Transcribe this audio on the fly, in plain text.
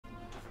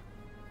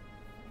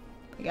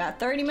We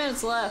got 30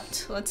 minutes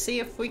left. Let's see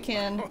if we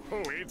can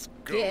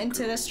get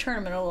into this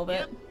tournament a little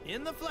bit. Yep,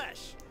 in the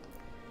flesh.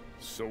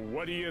 So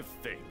what do you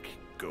think,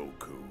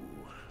 Goku?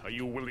 Are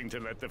you willing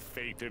to let the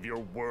fate of your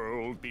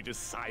world be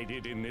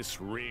decided in this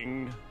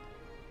ring?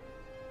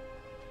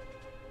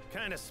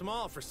 Kinda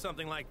small for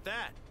something like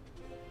that,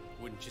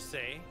 wouldn't you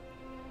say?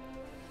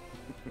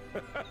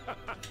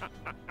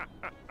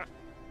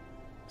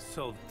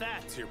 So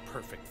that's your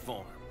perfect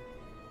form.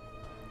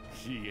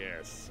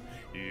 Yes,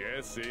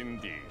 yes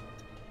indeed.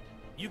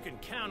 You can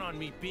count on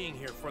me being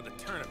here for the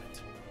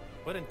tournament.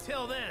 But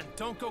until then,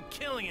 don't go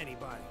killing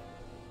anybody.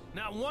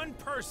 Not one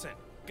person,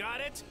 got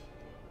it?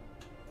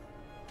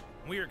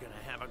 We're gonna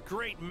have a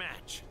great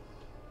match.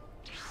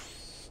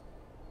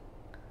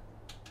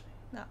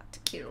 Not to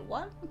kill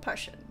one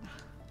person.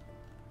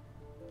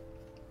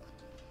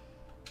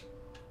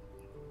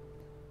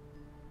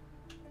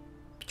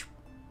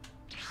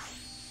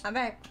 I'm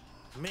back.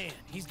 Man,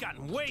 he's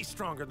gotten way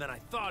stronger than I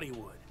thought he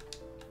would.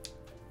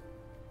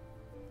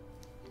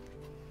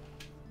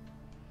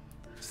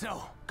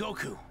 So,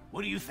 Goku,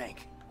 what do you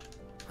think?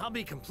 I'll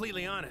be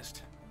completely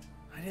honest.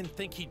 I didn't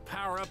think he'd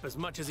power up as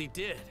much as he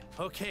did.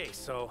 Okay,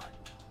 so...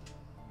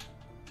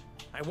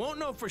 I won't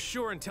know for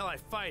sure until I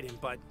fight him,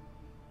 but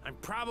I'm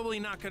probably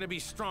not gonna be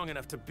strong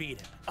enough to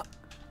beat him.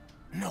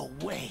 No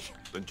way.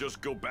 Then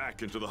just go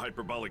back into the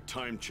hyperbolic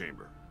time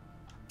chamber.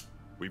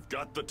 We've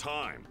got the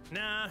time.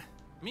 Nah,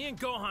 me and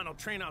Gohan will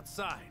train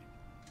outside.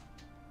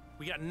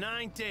 We got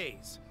 9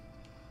 days.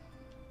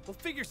 We'll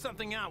figure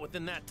something out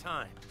within that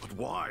time. But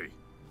why?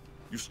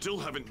 You still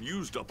haven't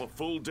used up a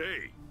full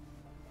day.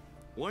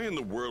 Why in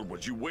the world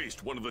would you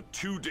waste one of the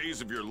 2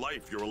 days of your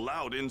life you're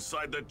allowed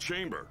inside that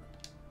chamber?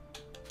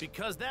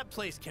 Because that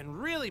place can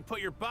really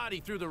put your body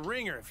through the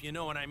ringer, if you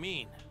know what I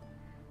mean.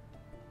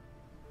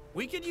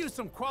 We could use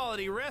some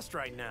quality rest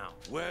right now.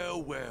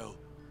 Well, well,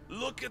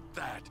 look at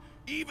that.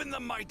 Even the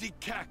mighty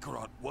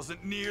Kakarot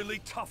wasn't nearly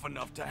tough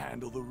enough to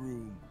handle the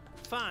room.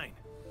 Fine.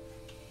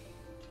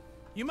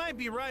 You might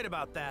be right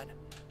about that.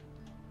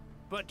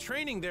 But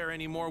training there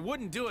anymore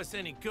wouldn't do us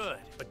any good.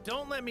 But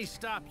don't let me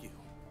stop you.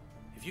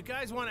 If you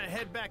guys want to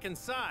head back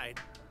inside,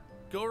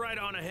 go right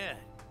on ahead.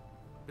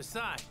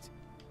 Besides,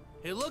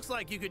 it looks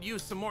like you could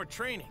use some more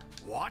training.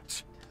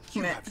 What?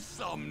 You have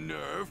some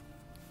nerve.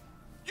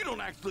 You don't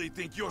actually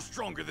think you're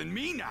stronger than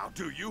me now,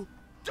 do you?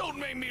 Don't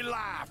make me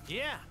laugh.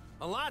 Yeah,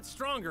 a lot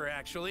stronger,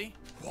 actually.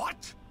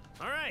 What?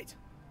 All right.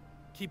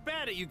 Keep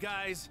at it, you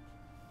guys.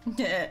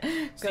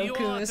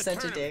 Goku is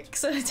such a dick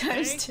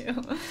sometimes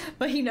too.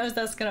 But he knows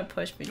that's gonna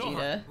push Vegeta.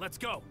 Gohan, let's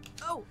go.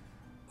 Oh,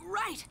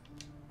 right.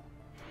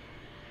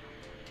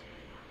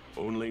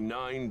 Only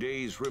 9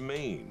 days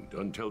remained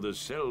until the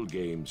Cell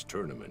Games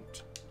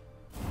tournament.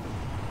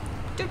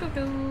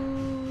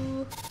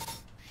 Do-do-do.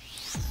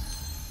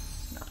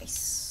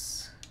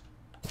 Nice.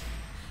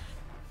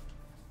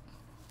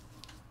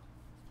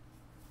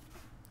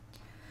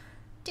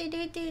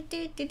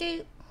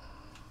 Do-do-do-do-do-do.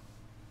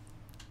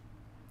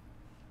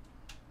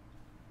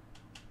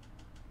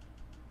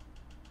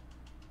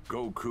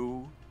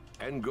 Goku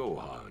and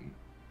Gohan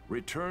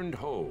returned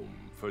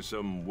home for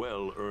some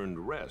well-earned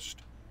rest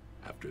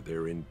after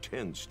their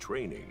intense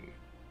training.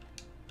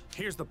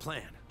 Here's the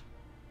plan.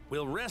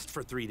 We'll rest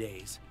for 3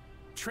 days,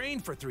 train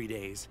for 3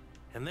 days,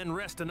 and then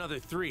rest another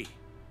 3.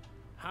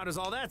 How does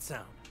all that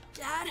sound?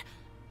 Dad,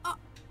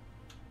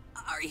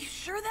 are you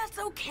sure that's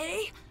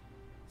okay?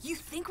 You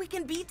think we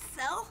can beat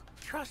Cell?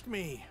 Trust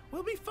me,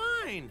 we'll be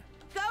fine.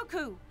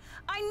 Goku,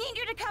 I need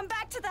you to come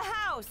back to the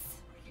house.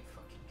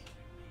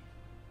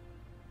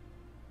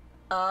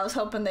 I was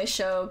hoping they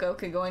show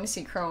Goku going to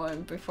see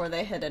Krillin before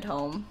they headed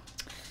home.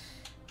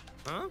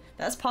 Huh?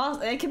 That's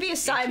possible. It could be a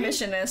side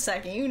mission in a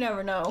second. You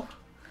never know.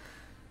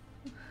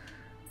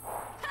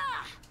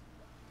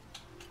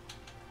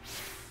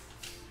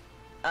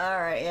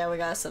 Alright, yeah, we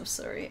got a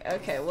sub-story.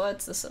 Okay,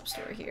 what's the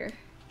sub-story here?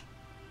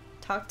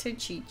 Talk to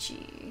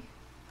Chi-Chi.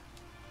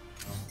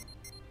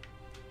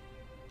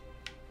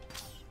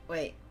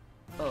 Wait.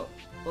 Oh,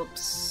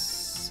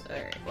 whoops.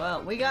 Alright,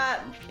 well, we got...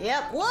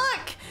 Yep,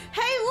 look!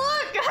 Hey,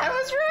 look! I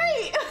was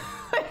right!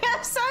 We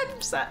have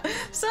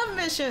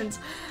submissions.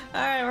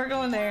 Alright, we're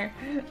going there.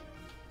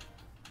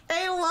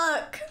 Hey,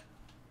 look!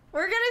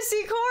 We're gonna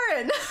see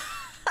Korin!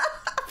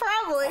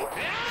 Probably.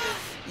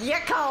 You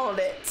called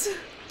it.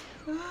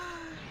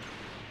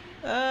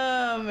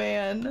 Oh,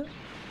 man.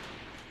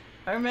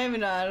 Or maybe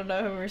not. I don't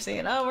know who we're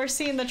seeing. Oh, we're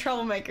seeing the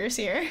troublemakers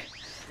here.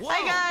 Whoa,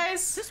 hi,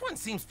 guys. This one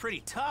seems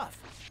pretty tough.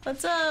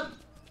 What's up?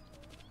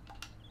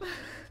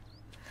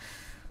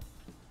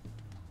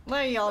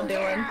 What are y'all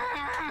doing?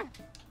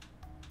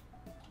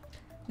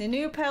 The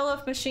new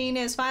Palef machine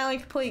is finally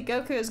complete.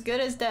 Goku is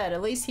good as dead.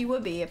 At least he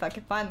would be if I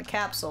could find the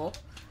capsule.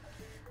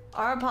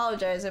 I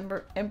apologize,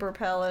 Emperor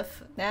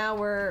Palef. Now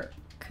where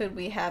could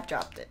we have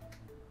dropped it?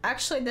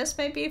 Actually, this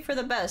may be for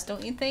the best,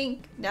 don't you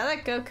think? Now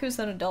that Goku's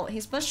an adult,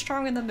 he's much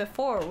stronger than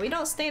before. We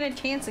don't stand a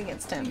chance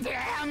against him.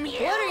 Damn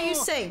you! What are you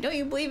saying? Don't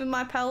you believe in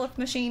my Palef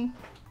machine?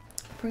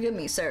 Forgive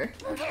me, sir.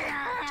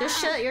 Just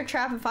shut your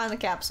trap and find the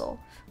capsule.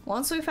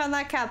 Once we found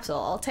that capsule,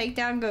 I'll take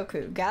down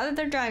Goku, gather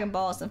their Dragon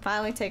Balls, and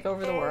finally take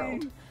over the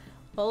world.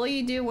 What will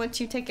you do once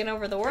you've taken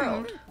over the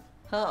world?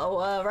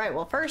 Right.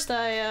 Well, first,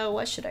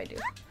 what should I do?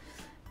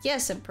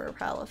 Yes, Emperor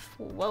Palaf.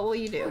 What will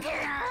you do?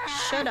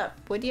 Shut up,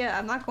 would ya?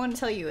 I'm not going to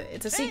tell you it.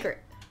 It's a secret.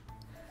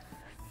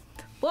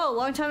 Whoa,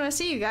 long time no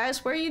see you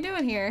guys. What are you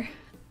doing here?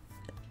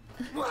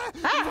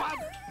 Ah!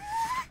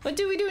 What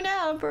do we do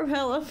now, Emperor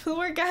Palaf? The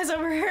weird guys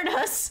overheard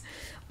us.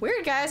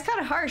 Weird guys? Kind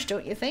of harsh,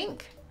 don't you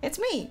think? It's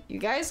me, you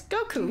guys,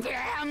 Goku.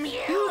 Damn you!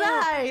 You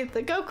lie!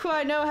 The Goku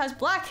I know has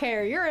black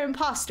hair. You're an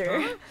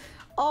imposter. Huh?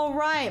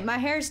 Alright, my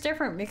hair's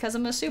different because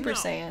I'm a Super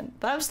Saiyan.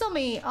 But I'm still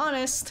me,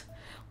 honest.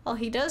 Well,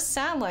 he does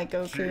sound like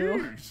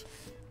Goku. Jeez.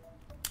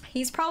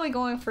 He's probably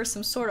going for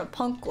some sort of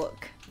punk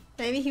look.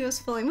 Maybe he was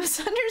feeling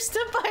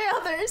misunderstood by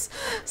others.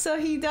 So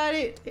he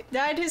dyed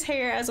his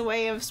hair as a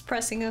way of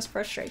expressing his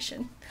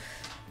frustration.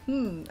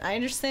 I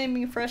understand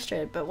being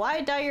frustrated, but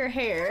why dye your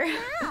hair?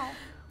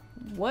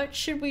 What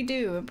should we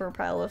do, Emperor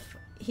Palaf?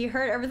 He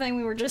heard everything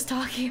we were just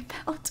talking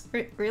about.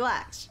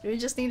 Relax. We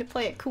just need to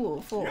play it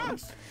cool, fool.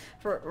 Yes.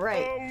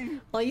 Right.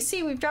 Well, you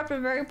see, we've dropped a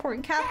very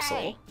important capsule.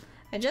 Hey.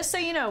 And just so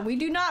you know, we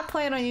do not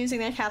plan on using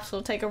that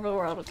capsule to take over the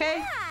world,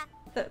 okay?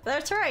 Yeah.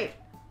 That's right.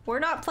 We're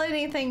not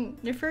planning anything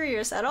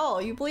nefarious at all.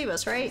 You believe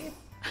us, right?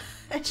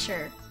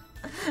 Sure.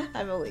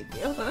 I believe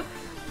you.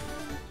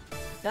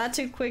 Not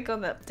too quick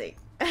on the update.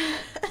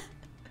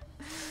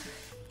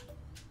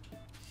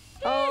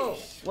 Oh,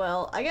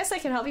 well, I guess I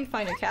can help you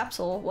find a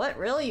capsule. What,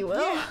 really? You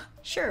will? Yeah.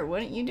 Sure,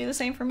 wouldn't you do the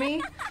same for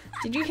me?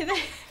 Did you hear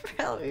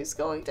that? He's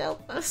going to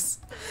help us.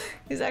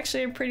 He's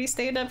actually a pretty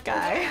stand-up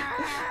guy.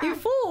 You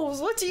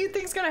fools! What do you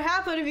think's gonna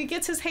happen if he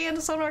gets his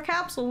hands on our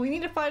capsule? We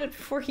need to find it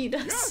before he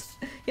does. Yes,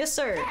 yes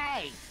sir.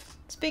 Hey.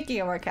 Speaking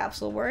of our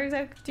capsule, where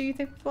exactly do you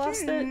think we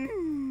lost it?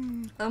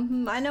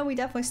 I know we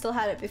definitely still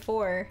had it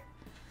before.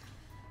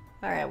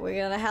 Alright,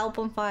 we're gonna help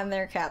them find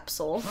their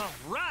capsule.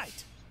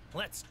 Alright!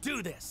 Let's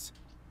do this!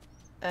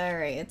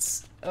 Alright,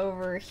 it's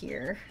over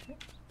here.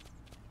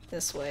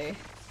 This way.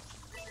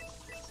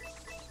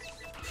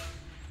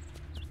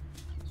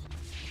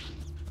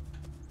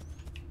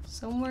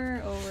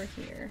 Somewhere over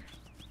here.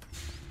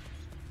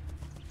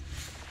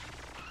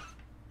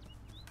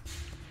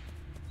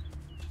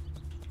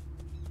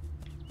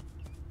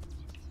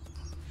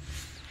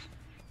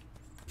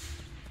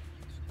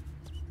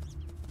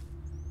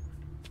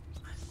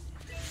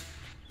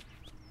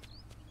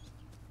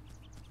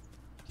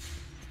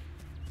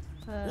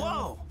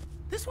 Whoa!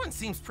 This one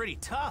seems pretty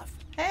tough.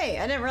 Hey,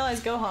 I didn't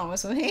realize Gohan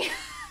was with me.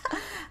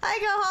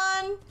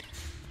 Hi, Gohan!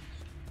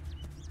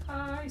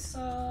 Hi,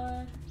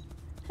 son.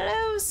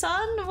 Hello,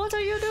 son. What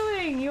are you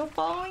doing? You're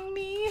following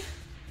me?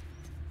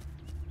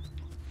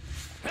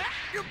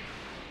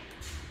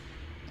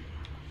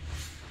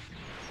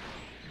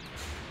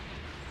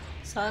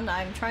 Son,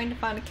 I'm trying to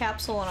find a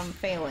capsule and I'm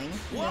failing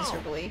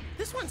miserably.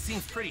 This one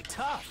seems pretty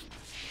tough.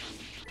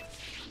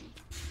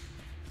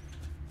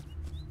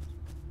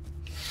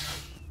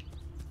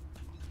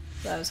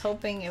 I was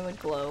hoping it would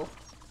glow.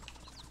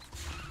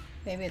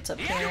 Maybe it's up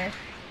here.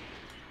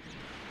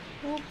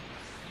 Oop.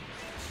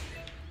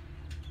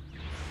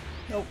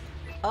 Nope.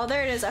 Oh,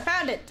 there it is. I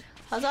found it.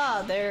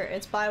 Huzzah! There,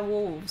 it's by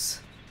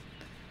wolves.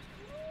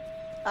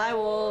 Hi,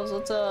 wolves.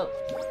 What's up?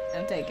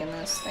 I'm taking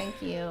this. Thank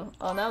you.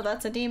 Oh no,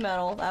 that's a D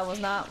medal. That was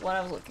not what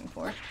I was looking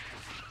for.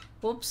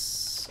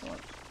 Whoops. Oh,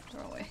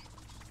 throw away.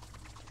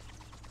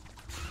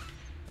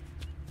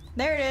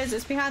 There it is.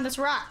 It's behind this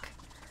rock.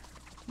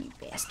 You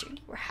bastard.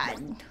 You were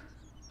hiding.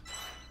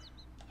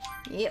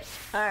 Yep.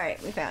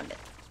 Alright, we found it.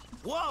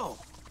 Whoa!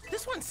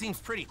 This one seems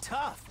pretty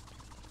tough.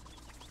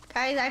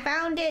 Guys, I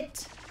found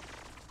it!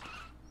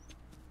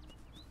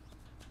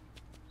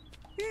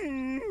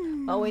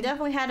 Oh, we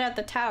definitely had it at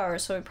the tower,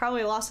 so we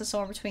probably lost it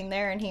somewhere between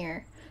there and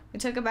here. We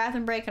took a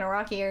bathroom break in a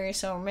rocky area,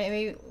 so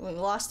maybe we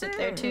lost it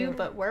there too,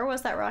 but where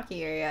was that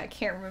rocky area? I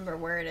can't remember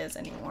where it is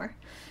anymore.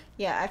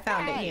 Yeah, I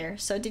found it here.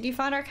 So did you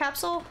find our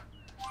capsule?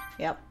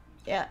 Yep.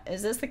 Yeah,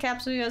 is this the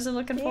capsule you guys are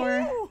looking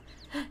for?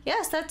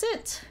 Yes, that's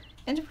it!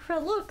 And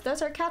look,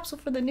 that's our capsule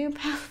for the new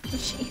power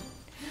machine.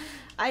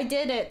 I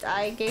did it.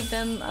 I gave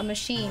them a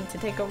machine to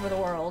take over the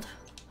world.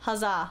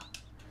 Huzzah.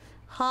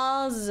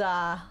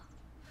 Huzzah.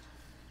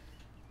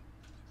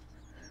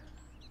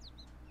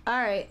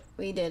 Alright,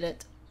 we did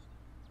it.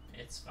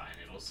 It's fine.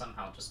 It'll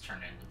somehow just turn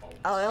into bulbs.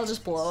 Oh, it'll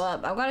just blow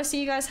up. I'm gonna see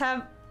you guys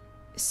have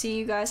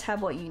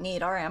what you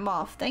need. Alright, I'm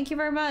off. Thank you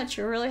very much.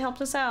 You really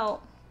helped us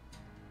out.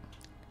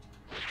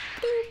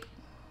 Boop.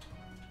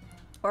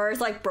 Or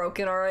it's like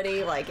broken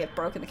already, like it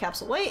broke in the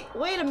capsule. Wait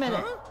a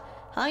minute.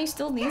 Huh? You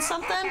still need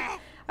something?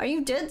 Are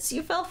you dense?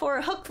 You fell for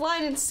a hook,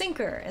 line, and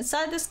sinker.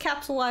 Inside this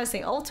capsule lies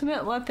the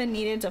ultimate weapon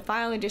needed to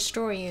finally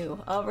destroy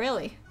you. Oh,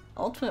 really?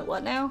 Ultimate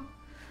what now?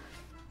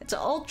 It's an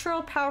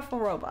ultra powerful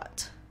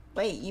robot.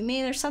 Wait, you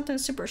mean there's something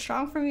super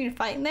strong for me to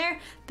fight in there?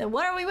 Then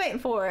what are we waiting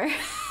for?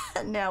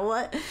 Now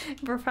what?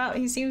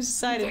 He seems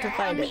excited to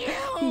fight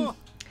it.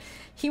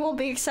 He won't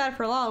be excited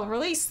for long.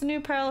 Release the new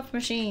powerless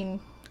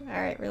machine.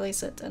 Alright,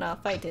 release it, and I'll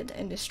fight it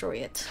and destroy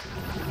it.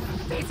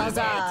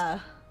 Huzzah!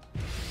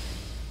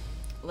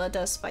 let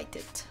us fight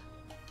it.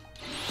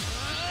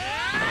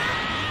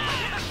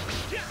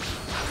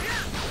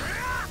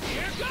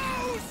 Here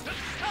goes!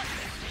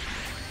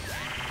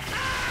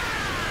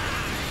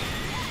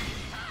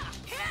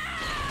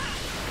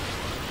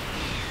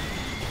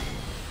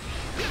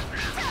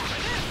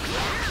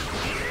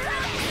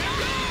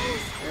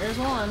 There's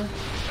one.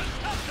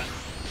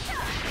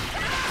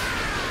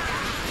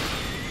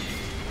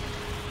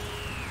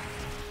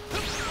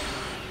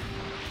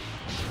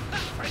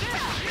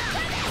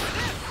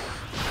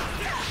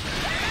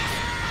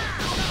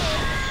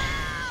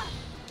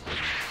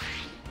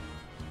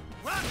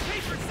 Rock,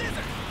 paper,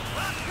 scissors!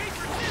 Rock,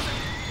 paper, scissors!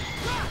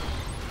 Rock!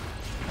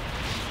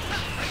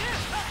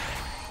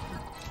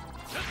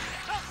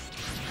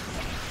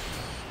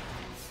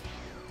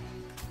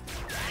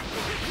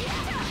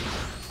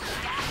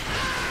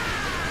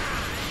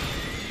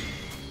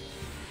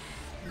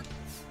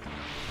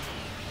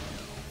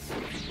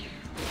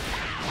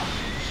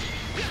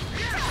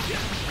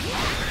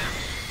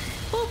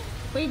 Boop.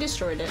 We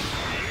destroyed it.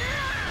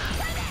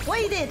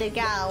 We did it,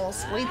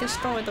 gals. We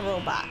destroyed the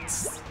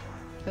robots.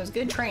 It was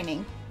good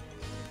training.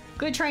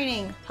 Good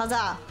training.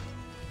 Huzzah.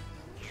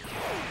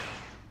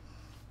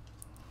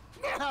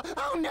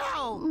 Oh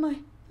no! My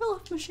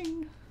elf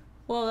machine.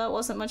 Whoa, that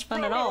wasn't much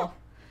fun at all.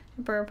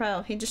 Emperor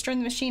Pell. He destroyed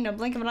the machine in a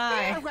blink of an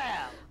eye.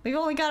 Farewell. We've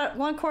only got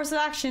one course of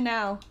action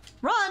now.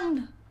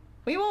 Run!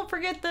 We won't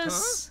forget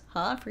this.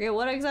 Huh? Forget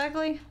what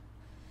exactly?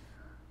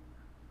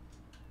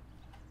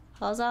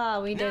 Huzzah,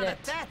 we did Now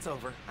it. that that's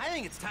over, I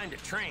think it's time to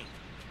train.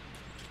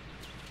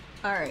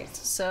 Alright,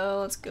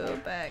 so let's go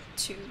back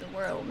to the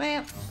world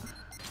map.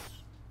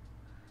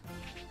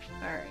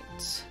 Alright.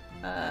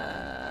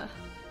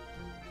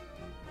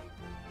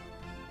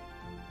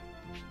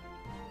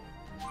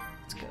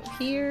 Let's go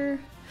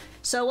here.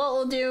 So what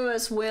we'll do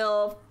is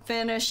we'll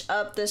finish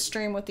up this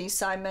stream with these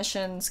side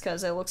missions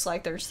because it looks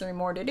like there's 3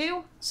 more to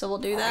do. So we'll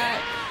do that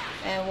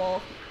and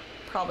we'll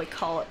probably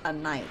call it a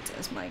night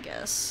is my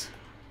guess.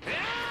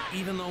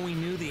 Even though we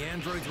knew the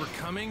androids were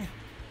coming,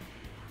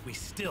 we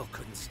still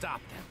couldn't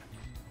stop them.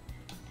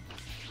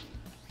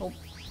 Oh.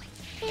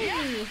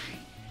 Hey.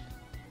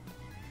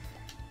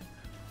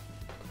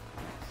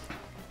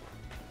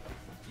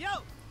 Yo!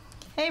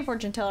 Hey,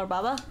 fortune teller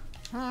Baba.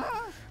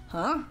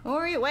 Huh? Who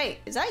are you? Wait,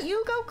 is that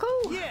you,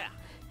 Goku? Yeah!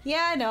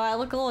 Yeah, I know, I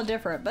look a little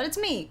different, but it's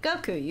me,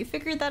 Goku. You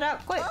figured that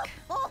out quick.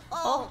 Oh,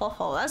 ho,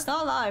 ho, that's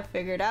not all I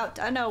figured out.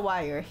 I know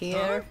why you're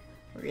here.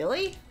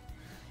 Really?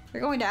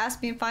 You're going to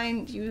ask me if I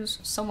you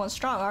someone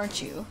strong, aren't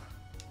you?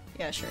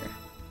 Yeah, sure.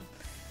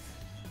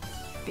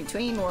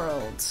 Between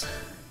worlds.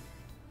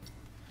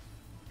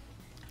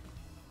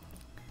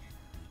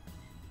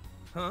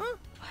 Huh?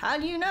 How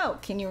do you know?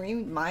 Can you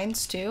read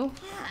minds too?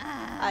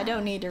 I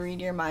don't need to read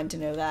your mind to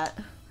know that.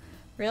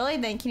 Really?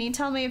 Then can you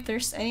tell me if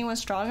there's anyone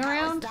strong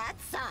around? That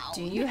sound.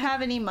 Do you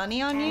have any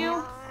money on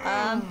you?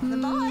 The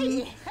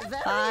boy.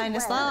 Fine.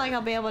 It's not like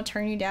I'll be able to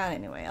turn you down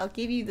anyway. I'll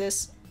give you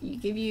this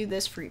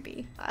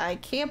freebie. I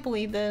can't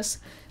believe this.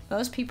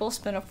 Most people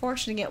spend a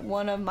fortune to get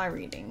one of my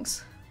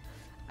readings.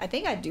 I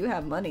think I do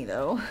have money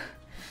though.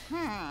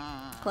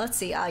 Let's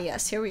see. Ah,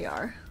 yes, here we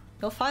are.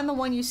 You'll find the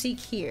one you seek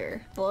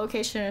here. The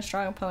location and a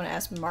strong opponent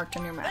has been marked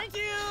on your map. Thank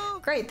you!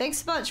 Great, thanks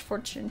so much,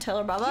 fortune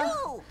teller Baba.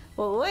 Yo!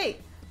 Well,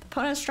 wait. The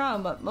opponent's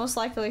strong, but most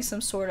likely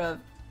some sort of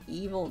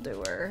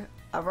evildoer.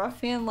 A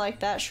ruffian like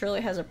that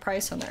surely has a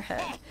price on their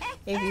head.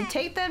 If you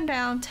take them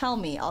down, tell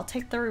me. I'll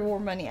take the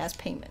reward money as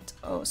payment.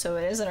 Oh, so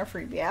it isn't a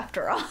freebie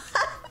after all.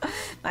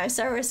 My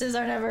services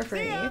are never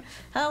free. Oh,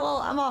 well,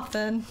 I'm off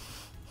then.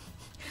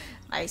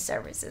 My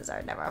services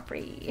are never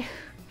free.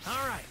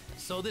 Alright,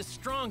 so this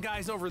strong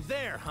guy's over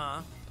there,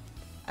 huh?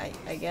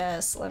 I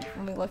guess. Let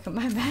me look at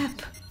my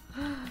map.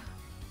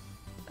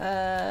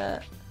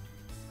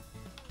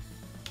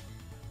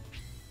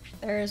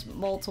 There's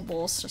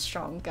multiple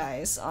strong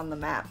guys on the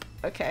map.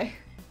 Okay.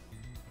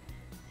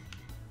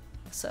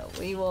 So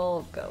we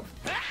will go.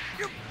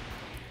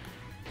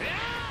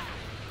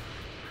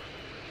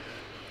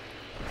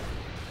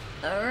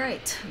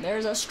 Alright,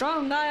 there's a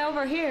strong guy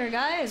over here,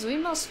 guys. We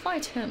must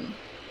fight him.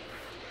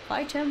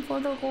 Fight him for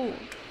the gold.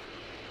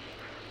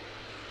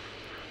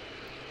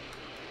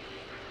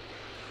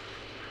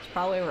 It's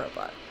probably a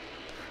robot.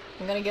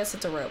 I'm gonna guess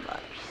it's a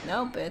robot.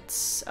 Nope,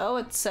 it's... Oh,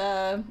 it's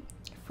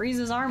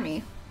Frieza's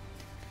army.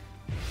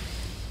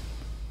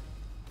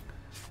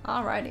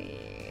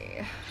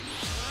 Alrighty.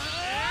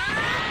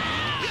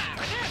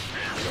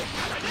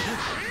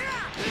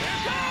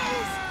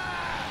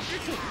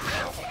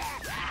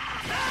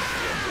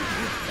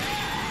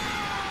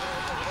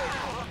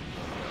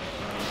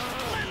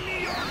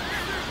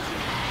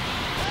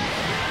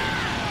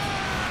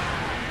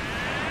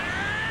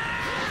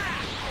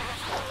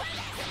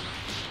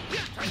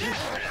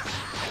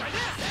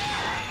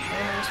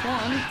 There's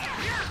one.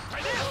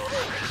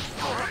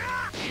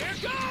 Here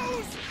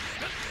goes!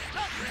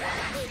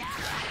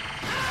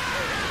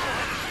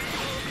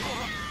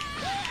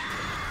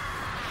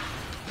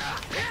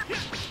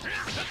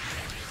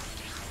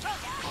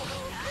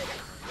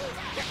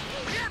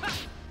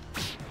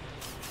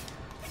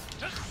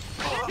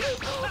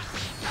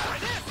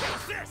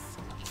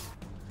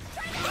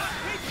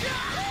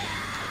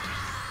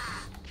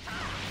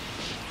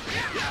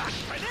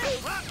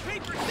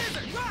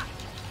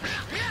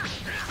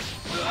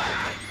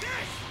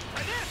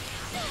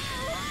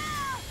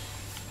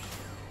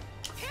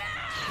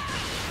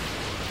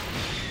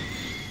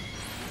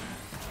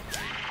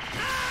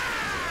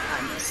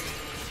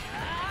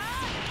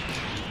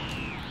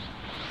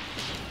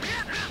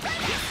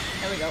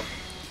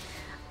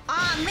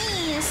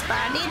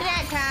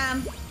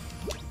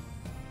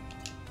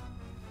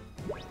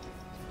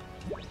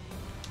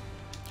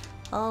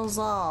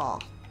 Huzzah!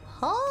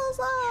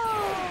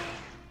 Huzzah!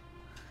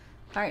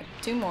 Alright,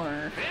 2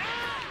 more.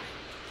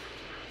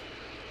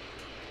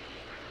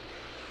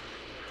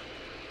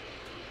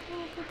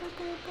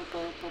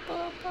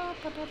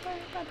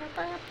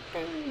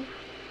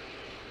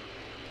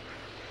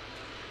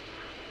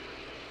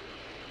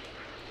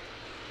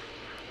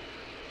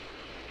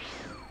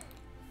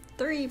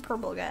 Three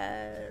purple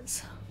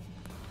guys.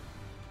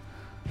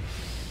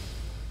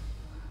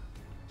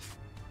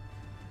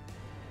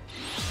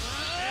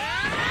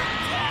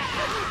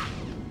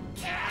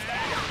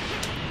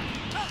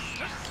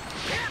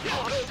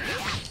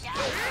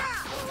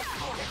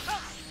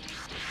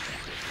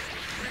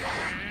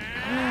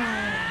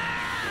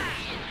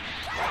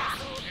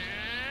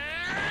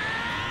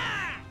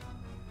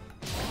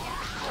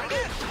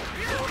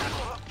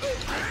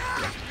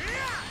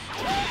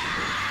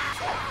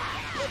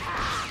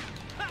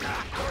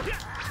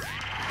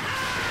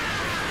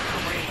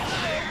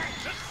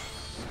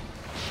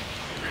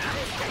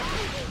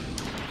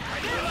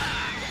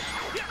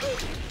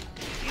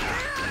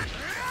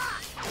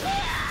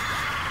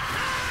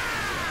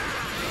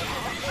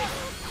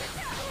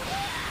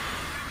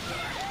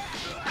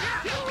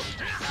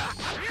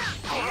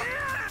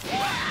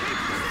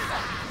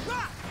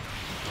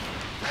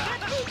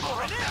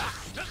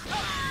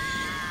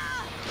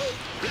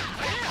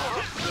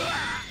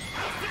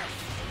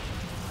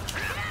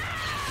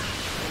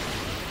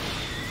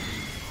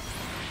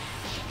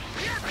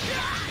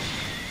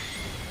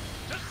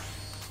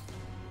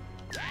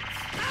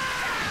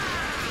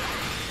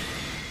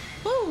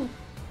 Woo!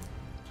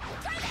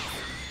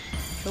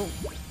 Cool.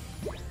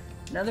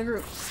 Another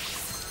group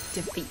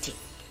defeated.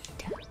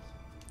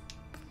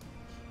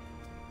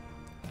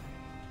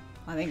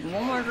 I think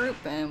one more group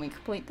and we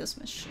complete this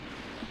mission.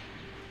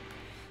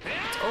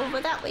 It's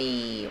over that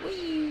way.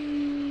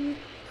 Whee!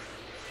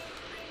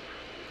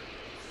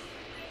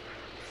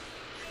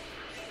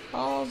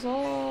 Huzzah!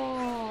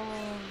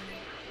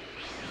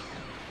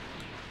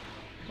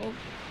 Oh,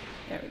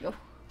 there we go.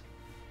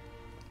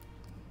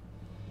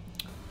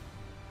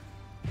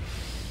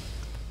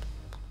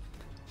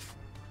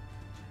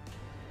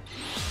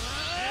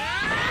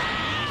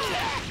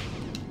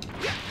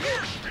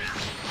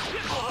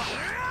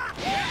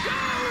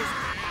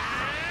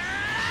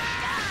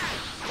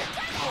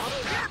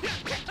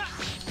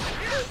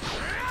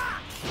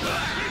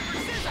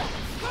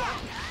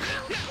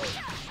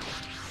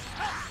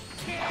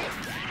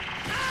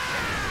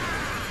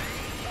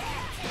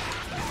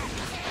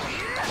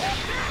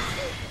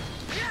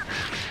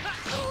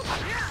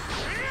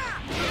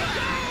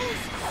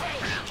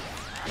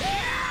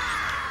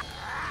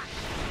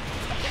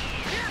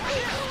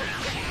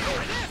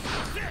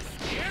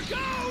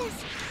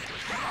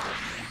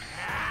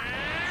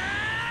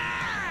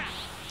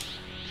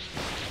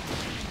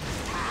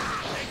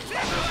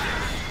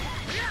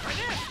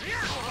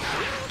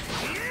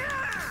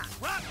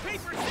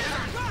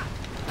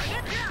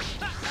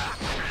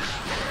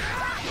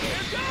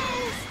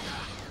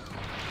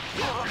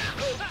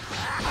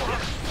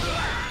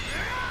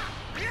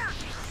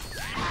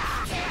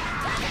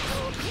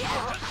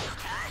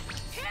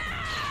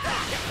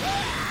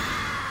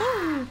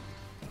 Woo!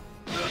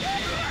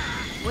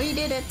 We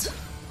did it!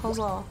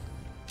 Huzzah!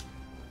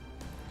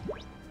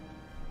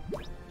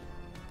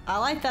 I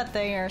like that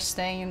they are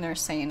staying in their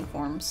Saiyan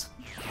forms.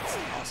 That's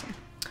awesome.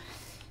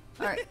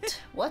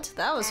 Alright, what?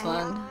 That was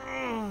fun.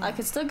 I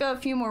could still go a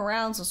few more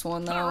rounds this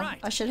one though. Right.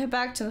 I should head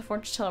back to the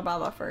Fortune Teller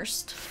Baba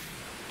first.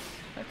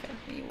 Okay,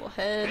 we will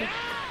head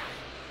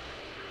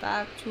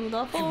back to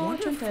the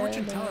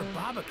Fortune Teller.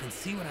 Baba can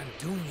see what I'm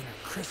doing in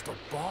her crystal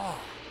ball.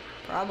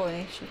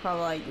 Probably. She's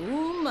probably like,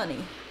 ooh, money.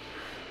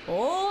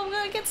 Oh, I'm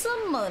gonna get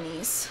some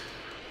monies.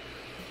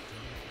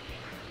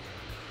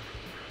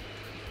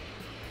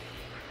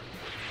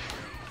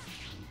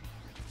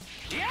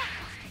 Yeah.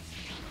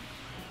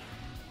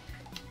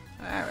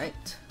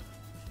 Alright.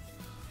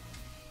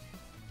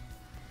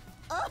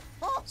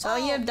 So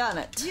you've done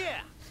it.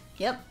 Yeah.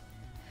 Yep.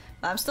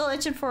 I'm still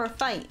itching for a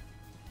fight.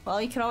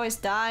 Well, you can always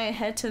die and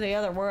head to the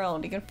other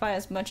world. You can fight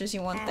as much as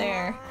you want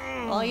there.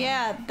 Well,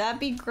 yeah, that'd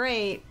be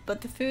great,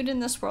 but the food in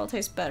this world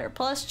tastes better.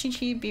 Plus,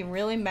 Chi-Chi'd be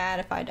really mad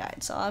if I died,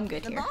 so I'm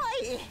good here.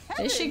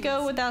 This should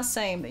go without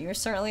saying, but you're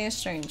certainly a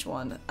strange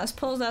one. I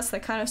suppose that's the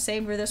kind of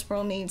savior this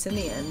world needs in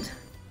the end.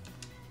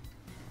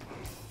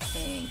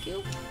 Thank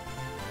you.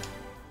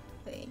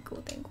 Thank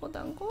you, thank you,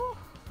 thank you.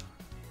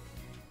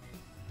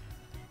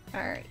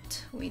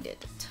 Alright, we did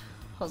it.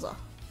 Huzzah.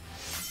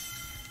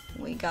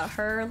 We got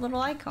her little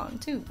icon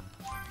too.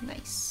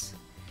 Nice.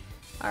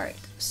 Alright,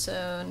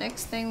 so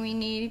next thing we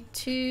need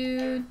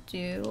to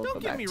do, we'll go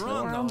Don't get back me to the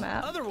wrong world though.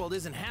 map. Otherworld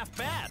isn't half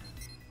bad.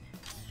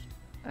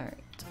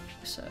 Alright,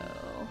 so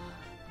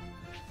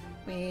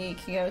we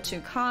can go to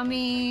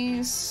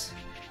Kami's.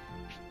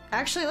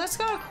 Actually, let's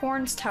go to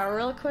Corn's Tower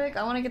real quick.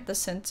 I want to get the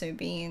Senzu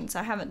beans.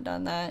 I haven't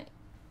done that.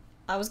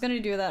 I was gonna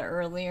do that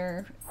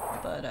earlier,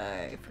 but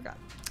I forgot.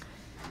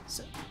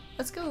 So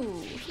let's go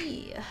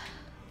here.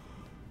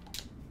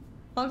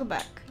 Welcome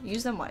back.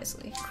 Use them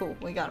wisely. Cool,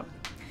 we got them.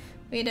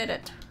 We did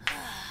it.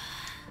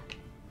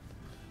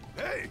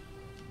 Hey!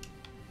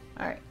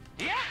 Alright.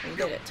 We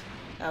did it.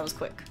 That was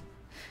quick.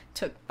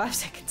 Took 5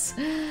 seconds.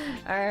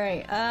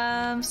 Alright,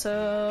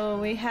 so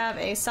we have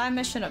a side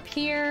mission up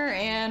here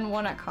and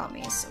one at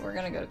Kami's. So we're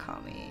gonna go to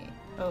Kami.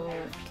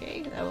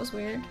 Okay, that was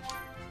weird.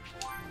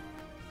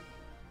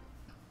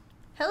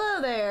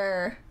 Hello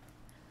there!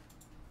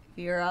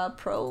 You're a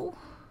pro.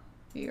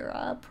 You're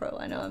a pro.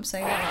 I know I'm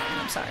saying that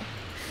wrong. I'm sorry.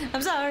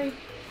 I'm sorry.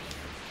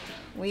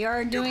 We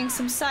are doing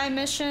some side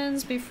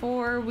missions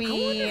before we I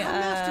wonder how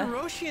Master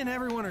Roshi and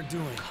everyone are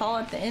doing. Call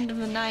it the end of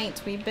the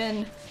night. We've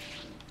been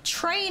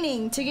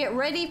training to get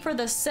ready for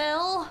the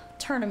Cell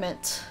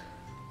tournament.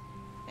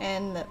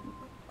 And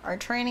our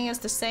training is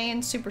to stay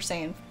in Super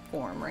Saiyan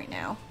form right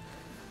now.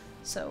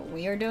 So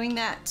we are doing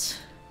that.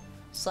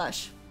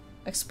 Slash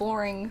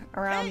exploring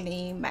around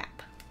the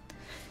map.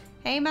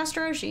 Hey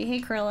Master Roshi.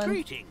 Hey Krillin.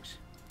 Greetings.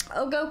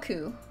 Oh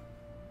Goku.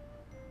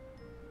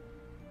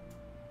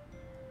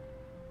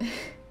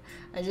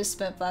 I just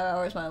spent 5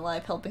 hours of my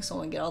life helping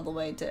someone get all the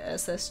way to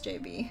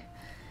SSJB.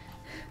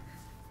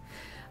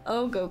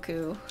 Oh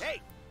Goku. Hey.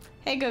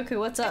 Hey Goku,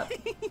 what's up?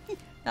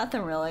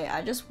 Nothing really.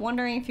 I just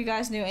wondering if you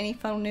guys knew any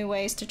fun new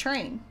ways to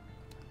train.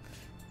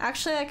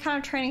 Actually, what kind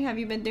of training have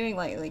you been doing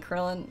lately,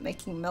 Krillin?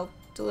 Making milk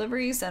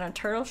deliveries and a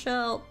turtle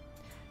shell?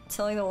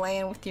 Tilling the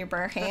land with your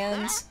bare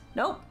hands?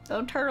 Nope,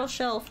 no turtle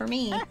shell for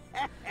me.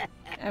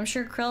 I'm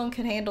sure Krillin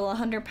can handle a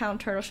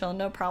 100-pound turtle shell,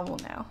 no problem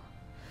now.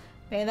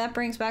 Man, that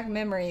brings back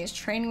memories.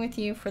 Training with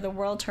you for the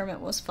world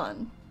tournament was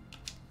fun.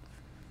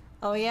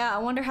 Oh yeah, I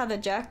wonder how the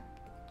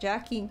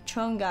Jackie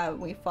Chung guy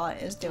we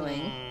fought is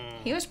doing.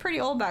 He was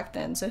pretty old back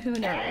then, so who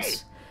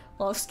knows?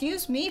 Well,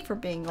 excuse me for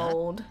being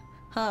old.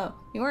 Huh,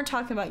 we weren't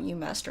talking about you,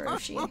 Master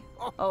Roshi.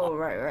 Oh,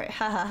 right.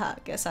 Ha ha ha,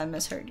 guess I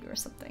misheard you or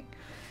something.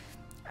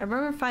 I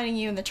remember fighting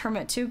you in the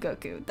tournament too,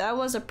 Goku. That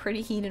was a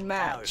pretty heated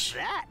match.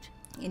 How's that?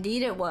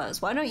 Indeed it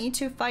was. Why don't you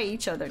two fight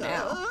each other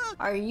now?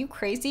 Are you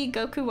crazy?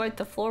 Goku wiped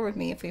the floor with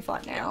me if we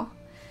fought now.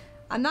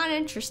 I'm not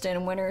interested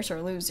in winners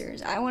or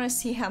losers. I want to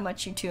see how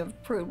much you two have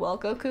improved. Well,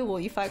 Goku, will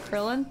you fight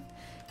Krillin?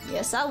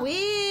 Yes, I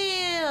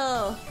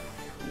will!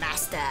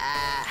 Master!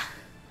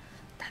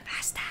 The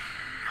Master!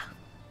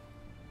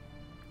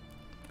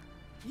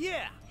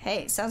 Yeah.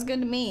 Hey, sounds good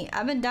to me.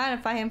 I've been dying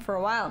to fight him for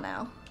a while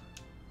now.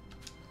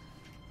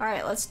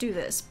 Alright, let's do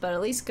this, but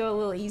at least go a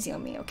little easy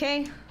on me,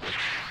 okay?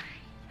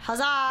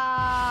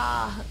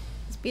 Huzzah!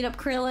 Let's beat up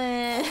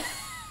Krillin.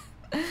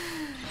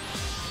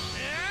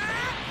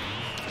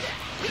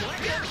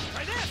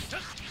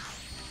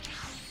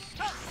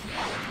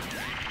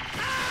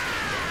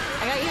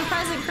 I got you a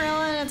present,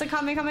 Krillin. It's a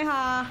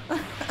Kamehameha.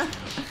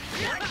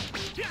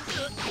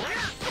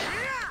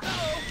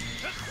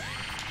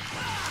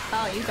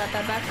 Oh, you got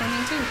that back from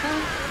me too,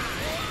 huh?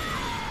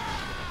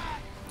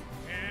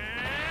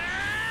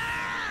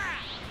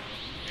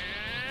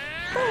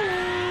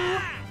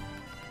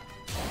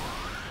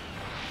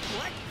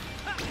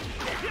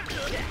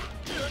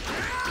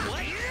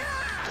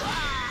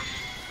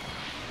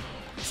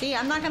 See,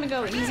 I'm not gonna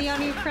go easy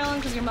on you, Krillin,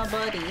 because you're my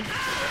buddy. And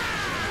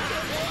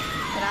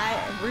I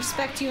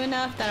respect you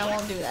enough that I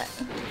won't do that.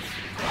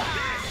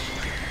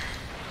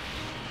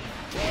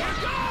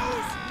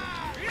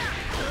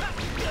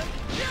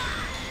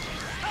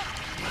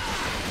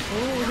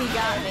 Ooh, he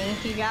got me.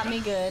 He got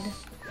me good.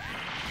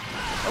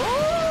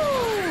 Ooh!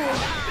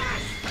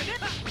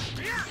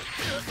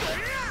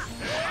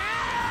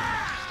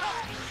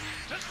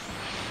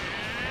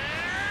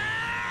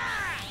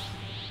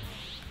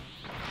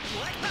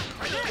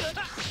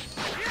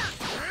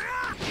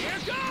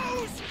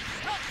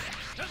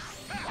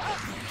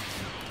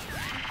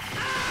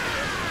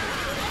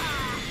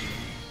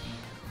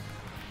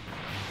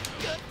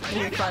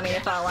 It'd be funny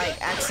if I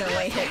like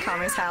accidentally hit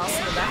Kami's house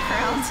in the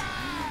background.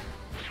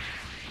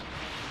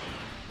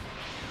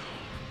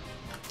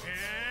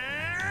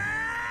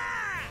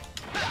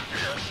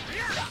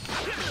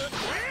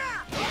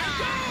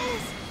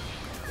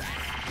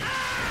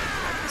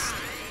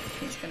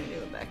 He's gonna do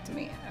it back to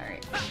me.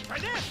 Alright.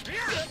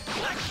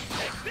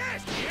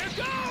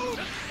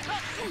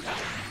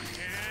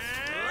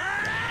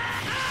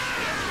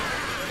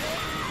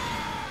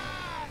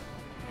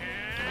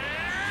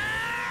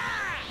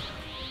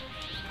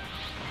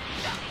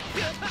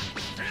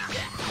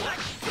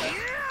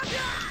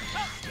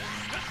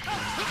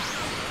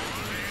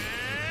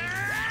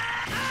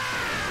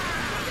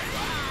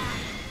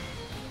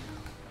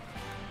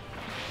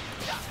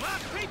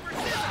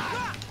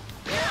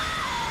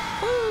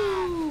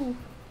 Woo!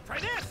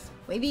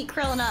 We beat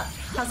Krillin up.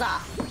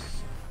 Huzzah!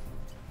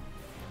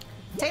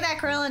 Take that,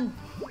 Krillin!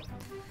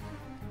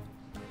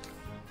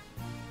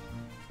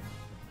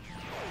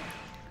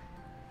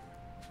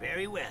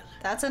 Very well.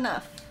 That's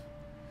enough.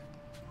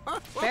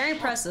 Very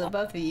impressive,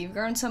 both of you. You've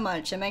grown so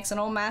much. It makes an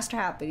old master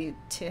happy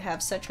to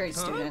have such great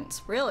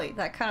students. Really?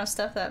 That kind of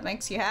stuff that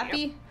makes you happy?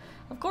 Yep.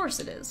 Of course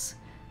it is.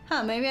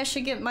 Huh, maybe I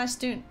should get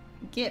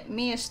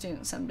me a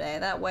student someday.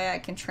 That way I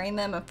can train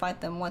them and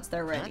fight them once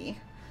they're ready.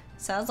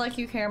 Sounds like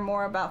you care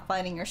more about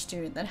fighting your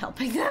student than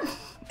helping them.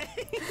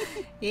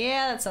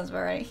 Yeah, that sounds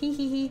about right. Hee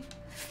hee hee.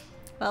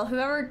 Well,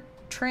 whoever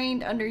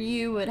trained under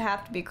you would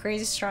have to be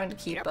crazy strong to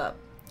keep up.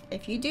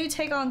 If you do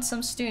take on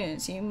some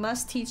students, you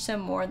must teach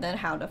them more than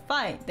how to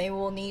fight. They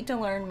will need to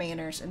learn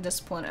manners and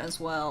discipline as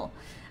well.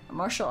 A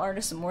martial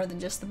artist is more than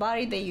just the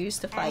body they use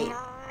to fight.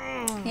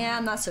 Yeah,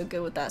 I'm not so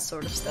good with that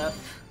sort of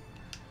stuff.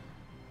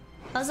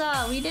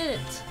 Huzzah, we did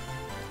it!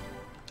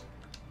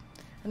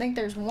 I think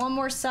there's one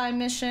more side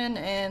mission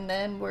and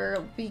then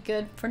we'll be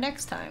good for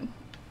next time.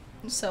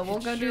 So we'll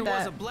go do that. It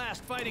was a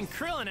blast fighting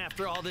Krillin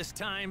after all this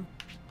time.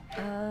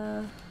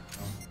 Go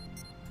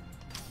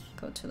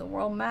to the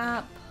world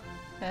map.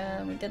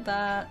 And we did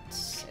that.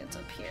 It's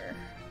up here.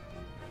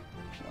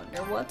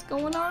 Wonder what's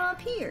going on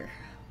up here.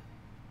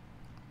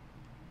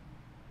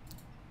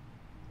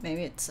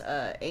 Maybe it's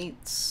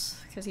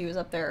 8's because he was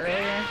up there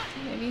earlier.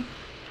 Maybe.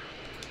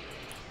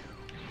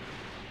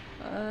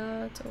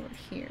 It's over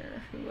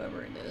here.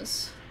 Whoever it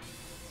is.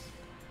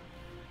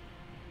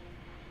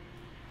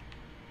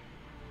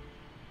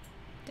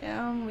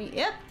 Down we.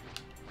 Yep.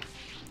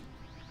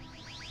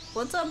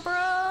 What's up,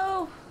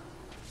 bro?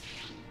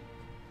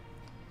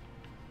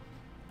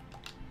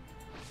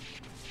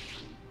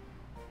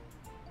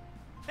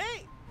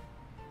 Hey!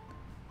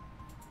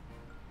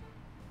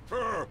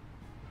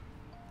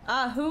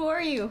 Who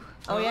are you?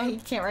 Oh yeah, he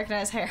can't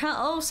recognize hair. Huh?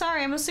 Oh,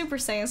 sorry, I'm a Super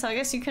Saiyan, so I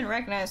guess you couldn't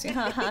recognize me.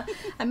 Haha.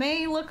 I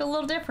may look a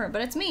little different,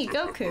 but it's me,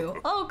 Goku.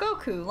 Oh,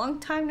 Goku, long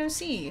time no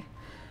see.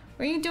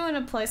 What are you doing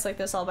in a place like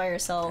this all by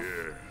yourself?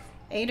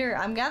 Ader,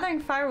 I'm gathering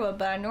firewood,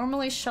 but I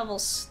normally shovel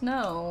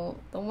snow.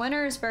 The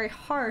winter is very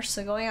harsh,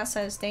 so going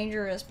outside is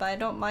dangerous, but I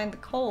don't mind the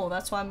cold.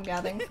 That's why I'm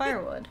gathering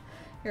firewood.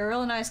 You're a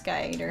really nice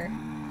guy, Ader.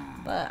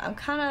 But I'm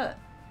kind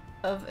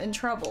of in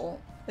trouble.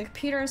 The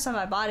computer inside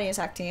my body is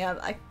acting up.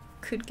 I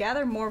could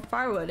gather more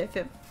firewood if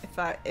it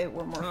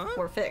were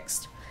more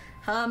fixed.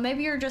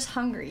 Maybe you're just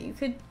hungry.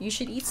 You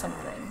should eat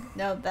something.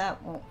 No,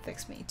 that won't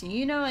fix me. Do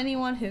you know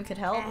anyone who could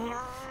help?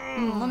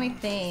 Let me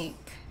think.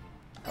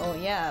 Oh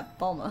yeah,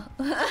 Bulma.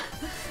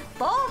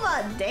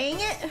 Bulma, dang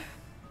it!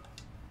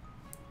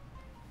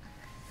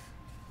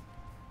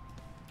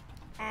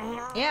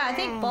 Yeah, I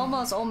think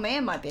Bulma's old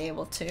man might be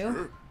able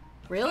to.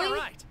 Really?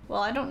 Right.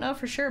 Well, I don't know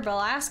for sure, but I'll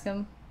ask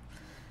him.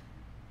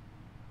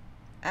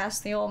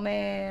 Ask the old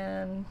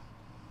man.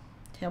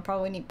 He'll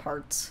probably need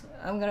parts.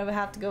 I'm gonna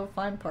have to go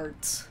find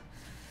parts.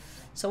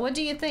 So what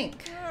do you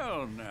think?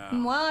 Oh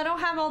no. Well, I don't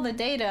have all the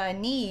data I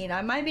need.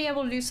 I might be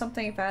able to do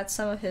something if I had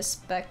some of his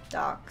spec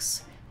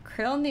docs.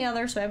 Krill and the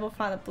others were able to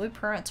find the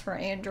blueprints for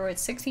Android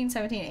 16,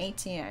 17, and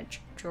 18 at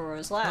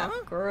Goro's lab.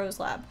 Goro's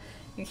lab.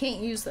 You can't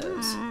use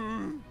those.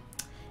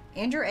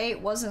 Android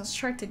 8 was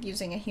instructed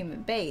using a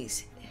human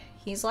base.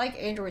 He's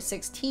like Android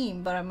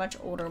 16, but a much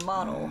older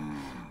model.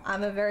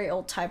 I'm a very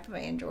old type of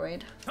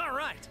Android.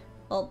 Alright.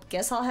 Well,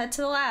 guess I'll head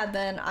to the lab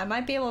then. I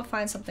might be able to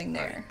find something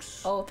there.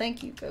 Thanks. Oh,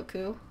 thank you,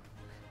 Goku.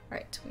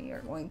 Right, we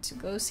are going to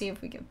go see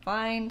if we can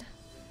find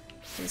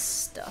his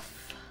stuff.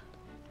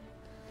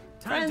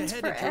 Time Friends to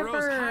head to Jiro's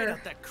forever.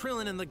 hideout that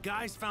Krillin and the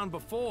guys found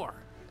before.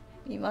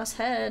 We must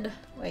head.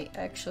 Wait,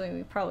 actually,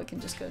 we probably can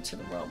just go to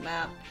the world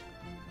map.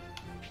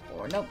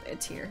 Or, nope,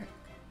 it's here.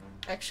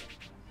 Actually.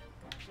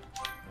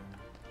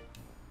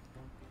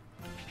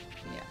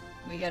 Yeah,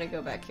 we gotta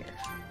go back here.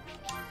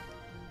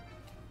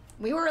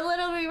 We were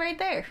literally right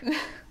there.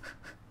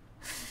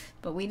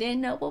 But we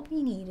didn't know what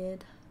we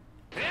needed.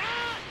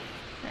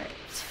 Alright.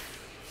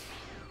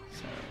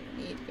 So,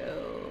 we need to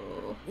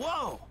go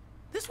Whoa!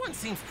 This one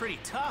seems pretty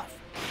tough.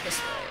 this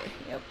way.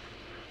 Yep.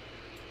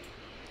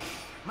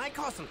 Might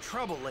cause some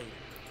trouble later.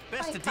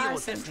 Best to Might deal cause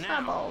with this some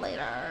now. trouble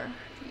later.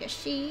 You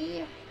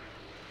see?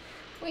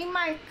 We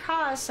might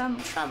cause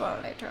some trouble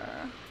later.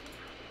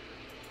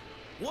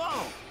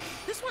 Whoa!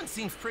 This one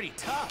seems pretty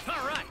tough.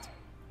 Alright.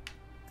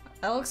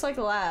 That looks like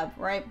a lab,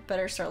 right?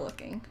 Better start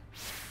looking.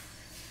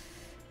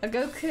 As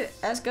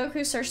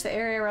Goku searched the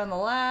area around the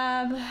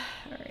lab.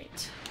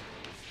 Alright.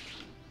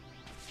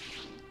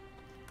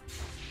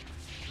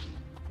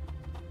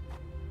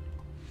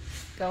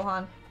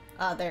 Gohan.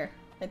 Ah, there.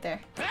 Right there.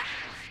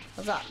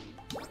 What's up?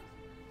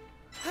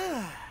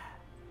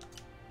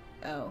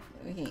 Oh,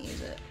 we can't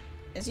use it.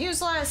 It's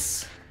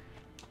useless!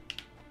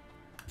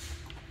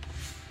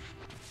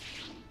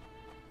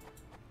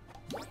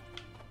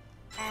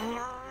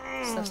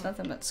 Stuff's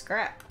nothing but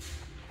scrap.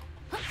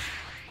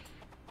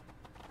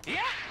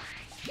 Yeah.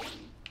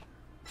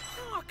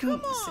 Oh,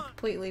 come It's on.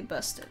 completely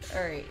busted.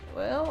 Alright,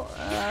 well,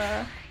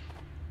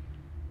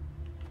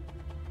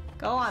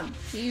 go on.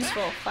 Be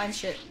useful. Find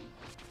shit.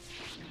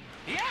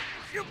 Yeah.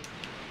 You-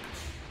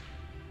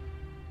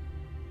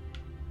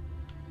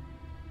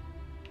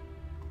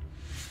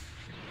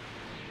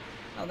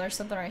 Oh, there's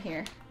something right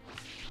here.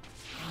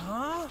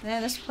 Huh?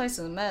 Man, this place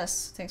is a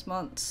mess. It takes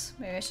months.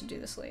 Maybe I should do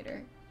this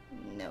later.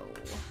 No.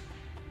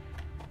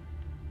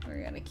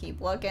 We're gonna keep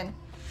looking.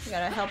 We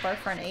gotta help our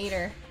friend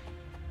Ader.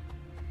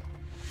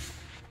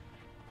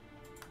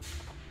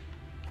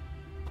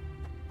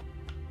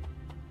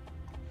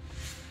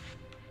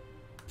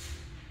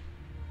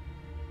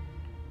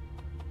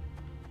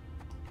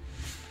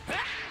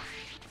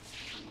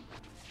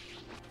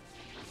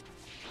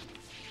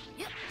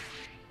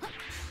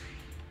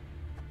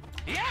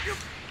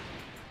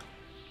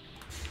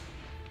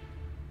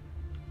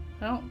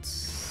 I don't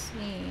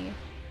see.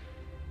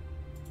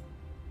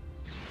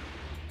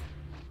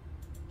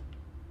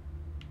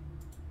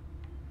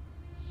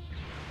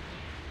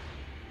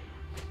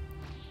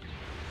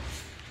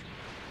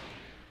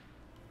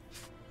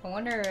 I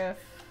wonder if...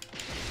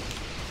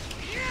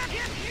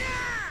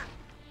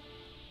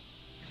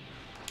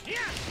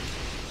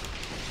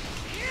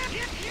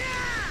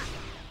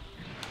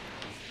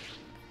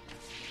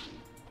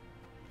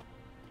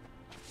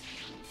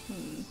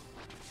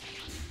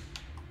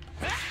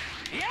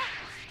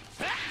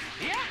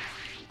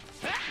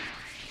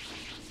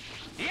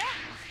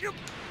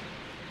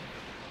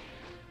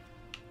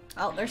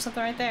 Oh, there's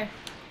something right there.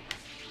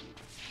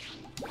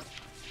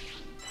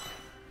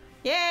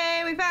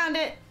 Yay, we found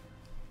it!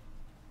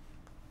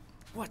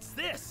 What's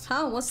this?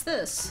 Huh? What's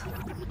this?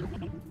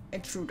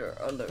 Intruder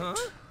alert. Huh?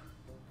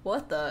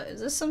 What the?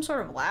 Is this some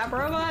sort of lab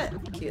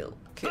robot? Kill.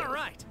 Kill. All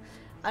right.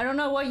 I don't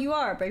know what you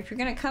are, but if you're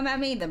gonna come at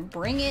me, then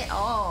bring it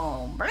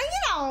on. Bring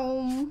it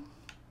on!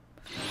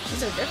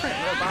 These are different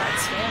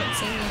robots. We haven't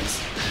seen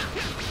these.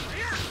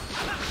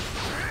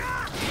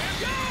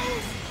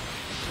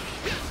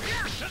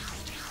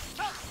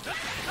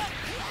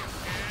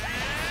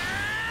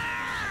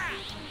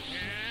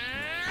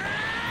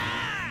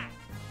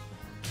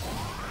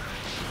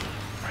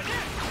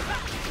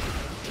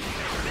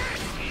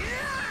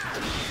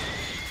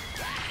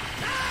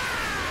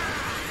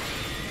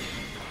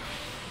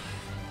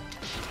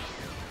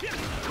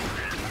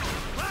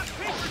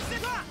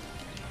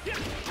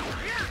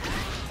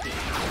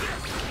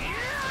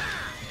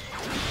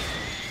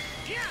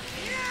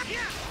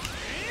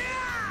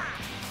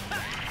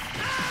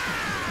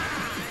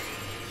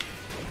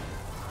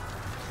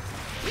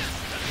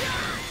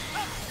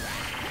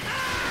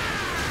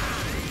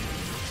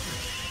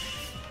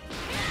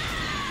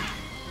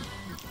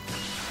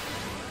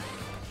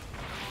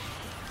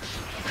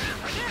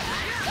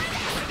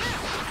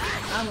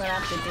 I'm gonna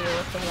have to deal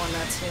with the one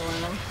that's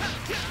healing him.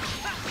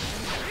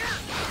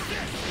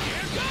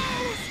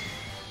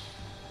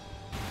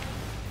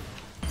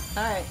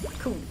 Alright,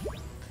 cool.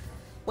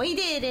 We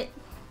did it!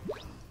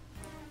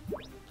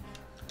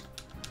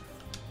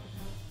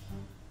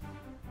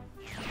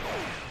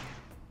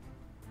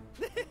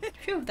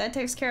 Phew, that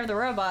takes care of the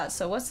robot.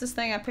 So what's this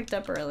thing I picked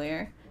up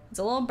earlier? It's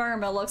a little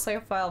burn, but it looks like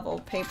a file of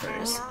old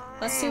papers.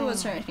 Let's see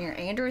what's right here.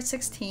 Android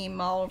 16,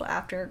 modeled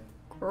after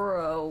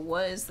Guro.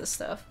 What is this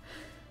stuff?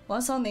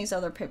 What's on these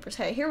other papers?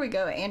 Hey, here we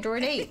go.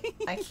 Android 8.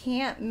 I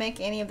can't make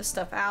any of the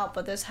stuff out,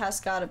 but this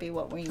has got to be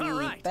what we need.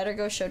 Right. Better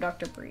go show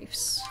Dr.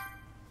 Briefs.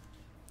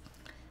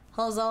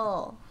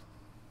 Huzzah.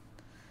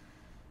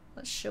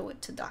 Let's show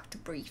it to Dr.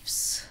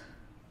 Briefs.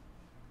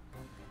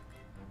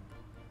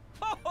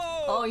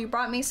 Oh, you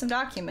brought me some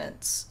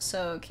documents.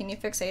 So, can you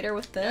fix Ader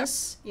with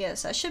this? Yep.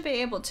 Yes, I should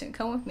be able to.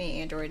 Come with me,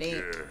 Android 8.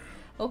 Yeah.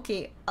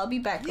 Okay, I'll be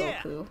back,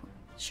 Goku.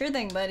 Sure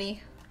thing,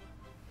 buddy.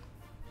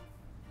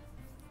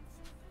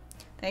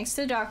 Thanks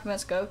to the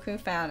documents Goku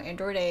found,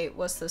 Android 8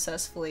 was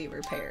successfully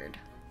repaired.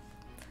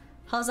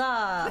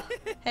 Huzzah!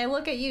 Hey,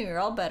 look at you. You're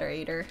all better,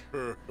 Ader.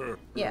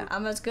 Yeah,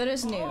 I'm as good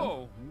as new.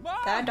 Oh,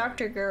 that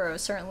Dr. Guro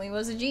certainly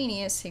was a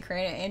genius. He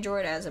created an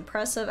android as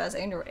impressive as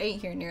Android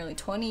 8 here nearly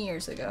 20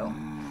 years ago.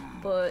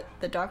 But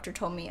the doctor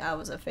told me I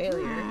was a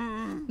failure.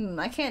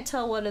 I can't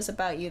tell what is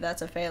about you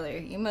that's a failure.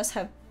 You must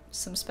have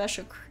some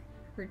special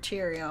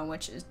criteria on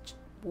which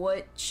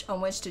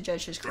to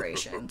judge his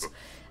creations.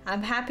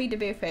 I'm happy to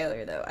be a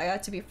failure, though. I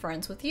got to be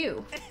friends with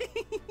you.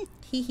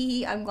 Hee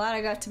hee, I'm glad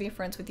I got to be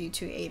friends with you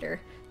too, Ader.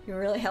 You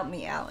really helped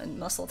me out in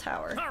Muscle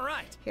Tower. All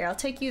right. Here, I'll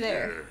take you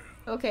there.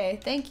 Okay,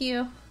 thank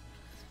you.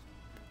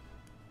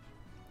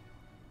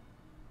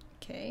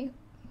 Okay.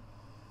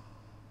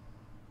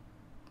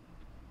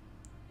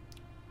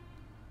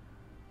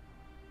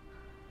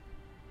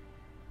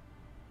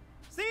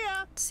 See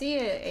ya! See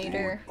ya,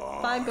 Ader.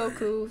 Bye,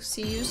 Goku.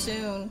 See you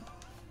soon.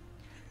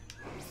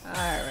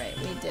 Alright,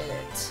 we did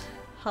it.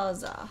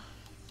 Huzzah.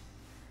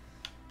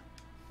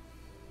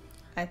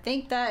 I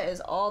think that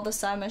is all the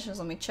side missions.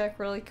 Let me check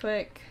really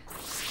quick.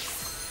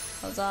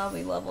 Huzzah,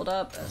 we leveled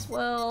up as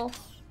well.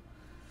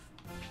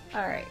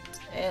 Alright,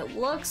 it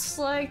looks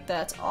like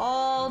that's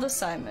all the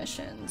side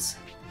missions.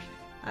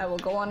 I will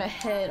go on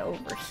ahead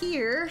over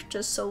here,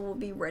 just so we'll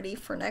be ready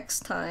for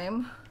next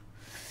time.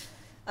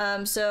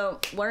 So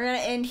we're gonna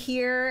end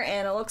here,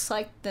 and it looks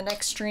like the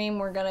next stream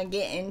we're gonna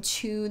get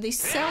into the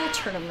Cell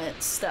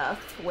Tournament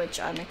stuff, which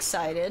I'm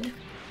excited.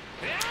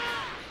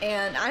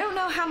 And I don't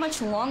know how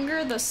much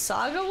longer the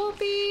saga will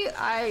be.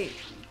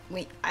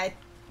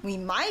 We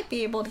might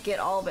be able to get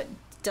all of it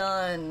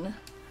done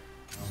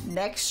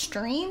next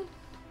stream.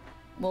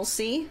 We'll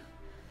see,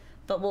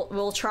 but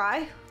we'll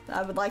try.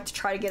 I would like to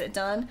try to get it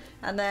done,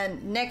 and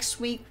then next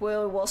week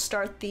we'll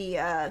start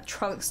the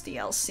Trunks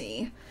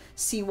DLC.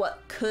 See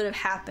what could have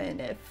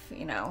happened if,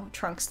 you know,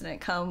 Trunks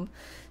didn't come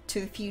to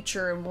the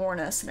future and warn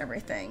us and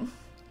everything.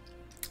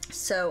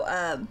 So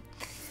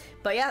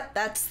But yeah,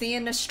 that's the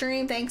end of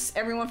stream. Thanks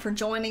everyone for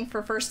joining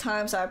for first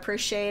times. I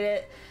appreciate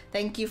it.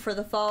 Thank you for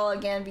the follow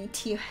again,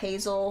 VT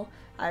Hazel.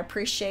 I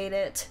appreciate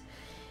it.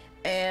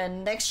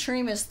 And next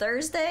stream is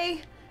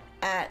Thursday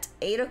at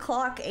 8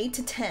 o'clock, 8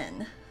 to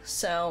 10.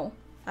 So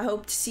I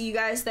hope to see you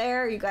guys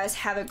there. You guys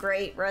have a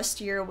great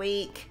rest of your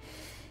week.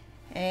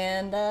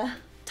 And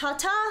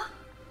ta-ta!